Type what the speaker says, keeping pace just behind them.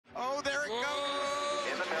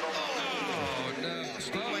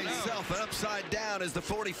down is the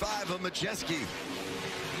 45 of Majeski.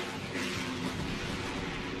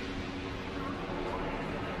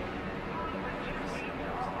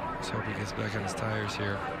 Let's hope he gets back on his tires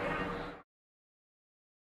here.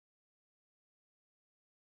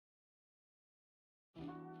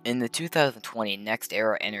 In the 2020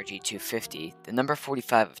 NextEra Energy 250, the number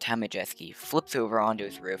 45 of Majeski flips over onto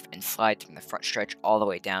his roof and slides from the front stretch all the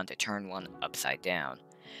way down to turn 1 upside down.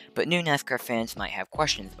 But new NASCAR fans might have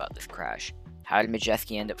questions about this crash. How did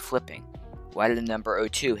Majeski end up flipping? Why did the number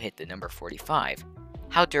 02 hit the number 45?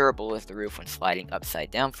 How durable is the roof when sliding upside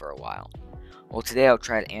down for a while? Well, today I'll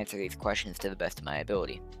try to answer these questions to the best of my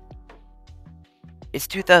ability. It's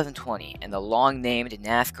 2020, and the long-named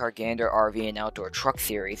NASCAR Gander RV and Outdoor Truck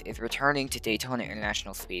Series is returning to Daytona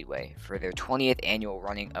International Speedway for their 20th annual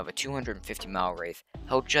running of a 250-mile race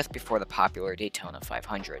held just before the popular Daytona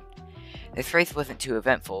 500. This race wasn't too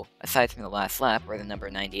eventful, aside from the last lap where the number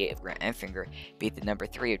 98 of Grant Enfinger beat the number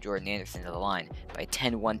 3 of Jordan Anderson to the line by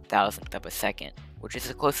 10 1,000th of a second, which is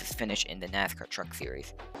the closest finish in the NASCAR Truck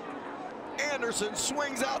Series. Anderson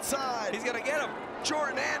swings outside. He's going to get him.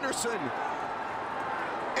 Jordan Anderson.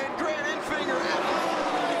 And Grant Enfinger.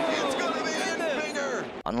 It's going to be Enfinger.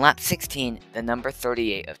 On lap 16, the number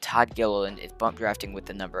 38 of Todd Gilliland is bump drafting with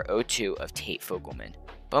the number 02 of Tate Fogelman.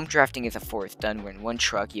 Bump drafting is a force done when one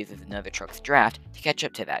truck uses another truck's draft to catch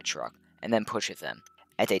up to that truck, and then pushes them.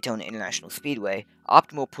 At Daytona International Speedway,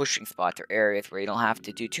 optimal pushing spots are areas where you don't have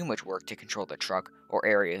to do too much work to control the truck, or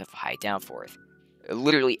areas of high downforce.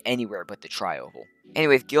 Literally anywhere but the tri-oval.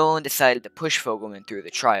 Anyways, Gilliland decided to push Fogelman through the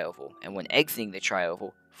tri-oval, and when exiting the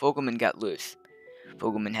tri-oval, Fogelman got loose.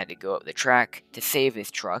 Fogelman had to go up the track to save his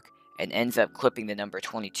truck, and ends up clipping the number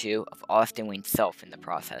 22 of Austin Wayne Self in the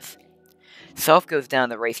process. Self goes down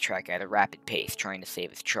the racetrack at a rapid pace trying to save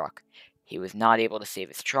his truck. He was not able to save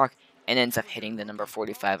his truck, and ends up hitting the number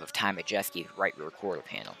 45 of Majeski's right rear quarter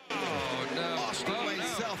panel. Oh, no. Austin Wayne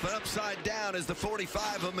Self, and upside down is the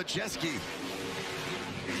 45 of Majeski.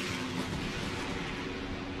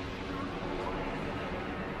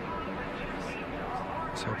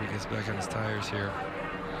 Let's hope he gets back on his tires here.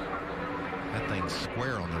 That thing's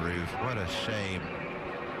square on the roof. What a shame.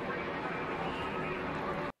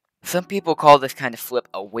 Some people call this kind of flip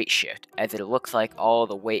a weight shift, as it looks like all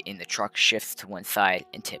the weight in the truck shifts to one side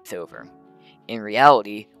and tips over. In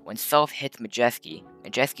reality, when Self hits Majeski,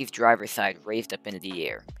 Majeski's driver's side raised up into the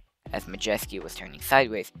air. As Majeski was turning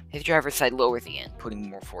sideways, his driver's side lowered again, putting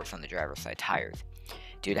more force on the driver's side tires.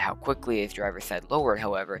 Due to how quickly his driver's side lowered,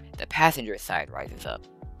 however, the passenger side rises up.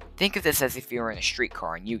 Think of this as if you were in a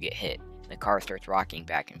streetcar and you get hit, and the car starts rocking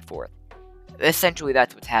back and forth. Essentially,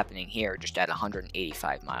 that's what's happening here, just at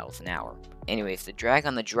 185 miles an hour. Anyways, the drag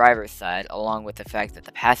on the driver's side, along with the fact that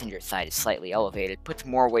the passenger side is slightly elevated, puts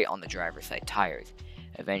more weight on the driver's side tires.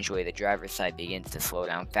 Eventually, the driver's side begins to slow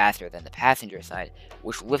down faster than the passenger side,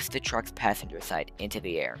 which lifts the truck's passenger side into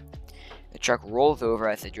the air. The truck rolls over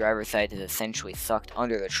as the driver's side is essentially sucked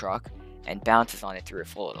under the truck and bounces on its rear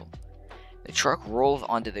float. The truck rolls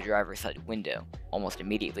onto the driver's side window. Almost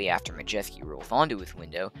immediately after Majeski rolls onto his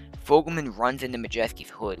window, Fogelman runs into Majeski's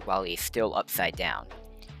hood while he is still upside down.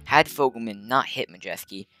 Had Fogelman not hit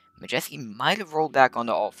Majeski, Majeski might have rolled back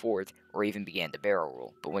onto all fours or even began to barrel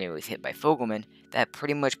roll, but when he was hit by Fogelman, that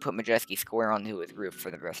pretty much put Majeski square onto his roof for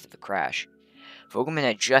the rest of the crash. Fogelman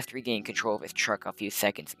had just regained control of his truck a few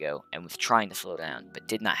seconds ago and was trying to slow down, but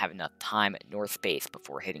did not have enough time nor space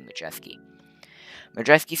before hitting Majeski.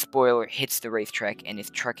 Majeski's spoiler hits the racetrack and his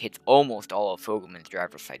truck hits almost all of Fogelman's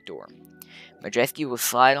driver's side door. Majeski will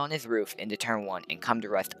slide on his roof into turn 1 and come to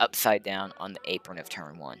rest upside down on the apron of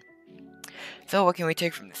turn 1. So what can we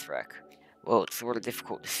take from this wreck? Well, it's sort of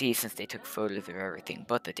difficult to see since they took photos of everything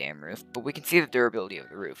but the damn roof, but we can see the durability of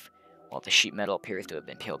the roof. While the sheet metal appears to have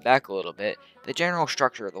been peeled back a little bit, the general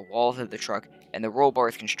structure of the walls of the truck and the roll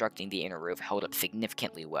bars constructing the inner roof held up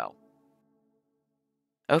significantly well.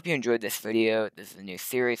 I hope you enjoyed this video. This is a new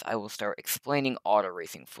series. I will start explaining auto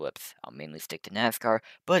racing flips. I'll mainly stick to NASCAR,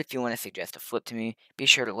 but if you want to suggest a flip to me, be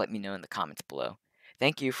sure to let me know in the comments below.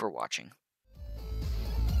 Thank you for watching.